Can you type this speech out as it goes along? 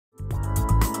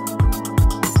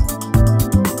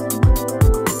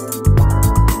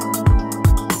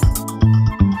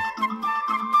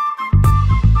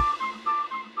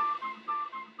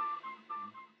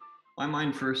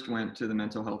mind first went to the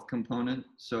mental health component.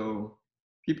 So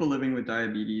people living with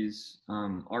diabetes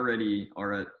already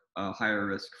are at a higher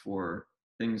risk for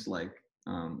things like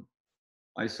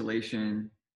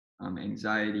isolation,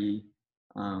 anxiety.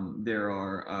 There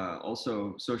are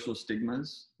also social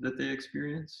stigmas that they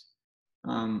experience.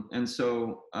 And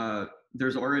so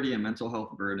there's already a mental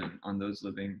health burden on those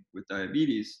living with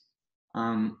diabetes.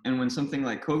 And when something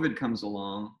like COVID comes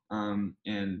along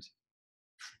and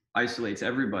isolates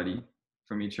everybody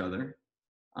from each other,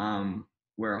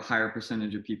 where a higher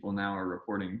percentage of people now are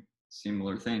reporting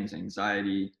similar things,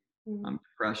 anxiety,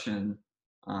 depression,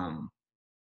 um,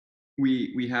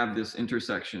 we have this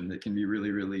intersection that can be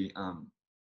really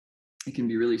it can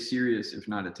be really serious if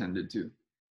not attended to.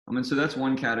 And so that's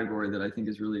one category that I think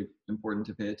is really important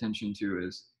to pay attention to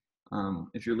is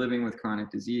if you're living with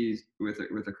chronic disease, with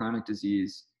a chronic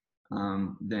disease,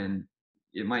 then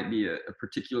it might be a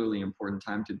particularly important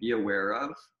time to be aware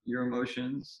of your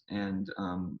emotions and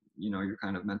your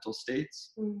kind of mental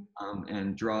states,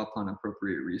 and draw upon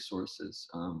appropriate resources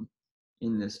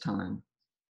in this time.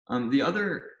 The other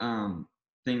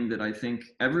thing that I think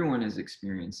everyone is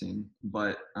experiencing,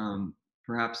 but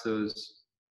perhaps those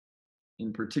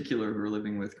in particular who are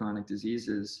living with chronic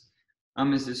diseases,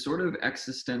 is this sort of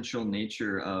existential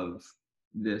nature of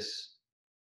this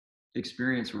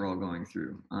experience we're all going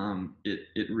through.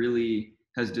 It really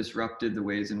has disrupted the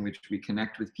ways in which we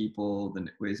connect with people, the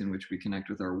ways in which we connect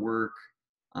with our work,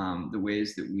 the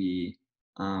ways that we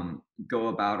go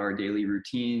about our daily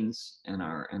routines and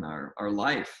our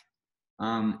life.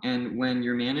 And when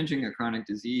you're managing a chronic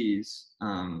disease,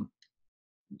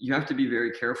 you have to be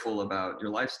very careful about your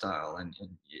lifestyle, and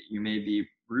you may be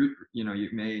you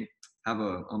may have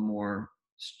a more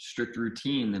strict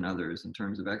routine than others in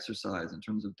terms of exercise, in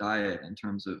terms of diet, in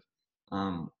terms of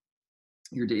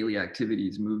your daily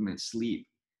activities, movement, sleep.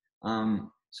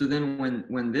 So then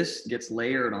when this gets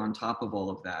layered on top of all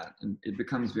of that, and it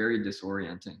becomes very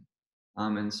disorienting.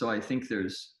 And so I think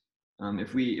there's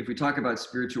if we talk about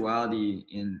spirituality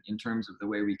in terms of the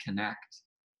way we connect,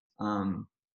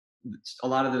 a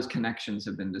lot of those connections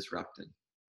have been disrupted.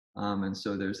 And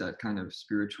so there's that kind of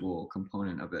spiritual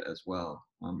component of it as well,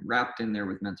 wrapped in there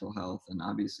with mental health and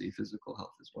obviously physical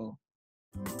health as well.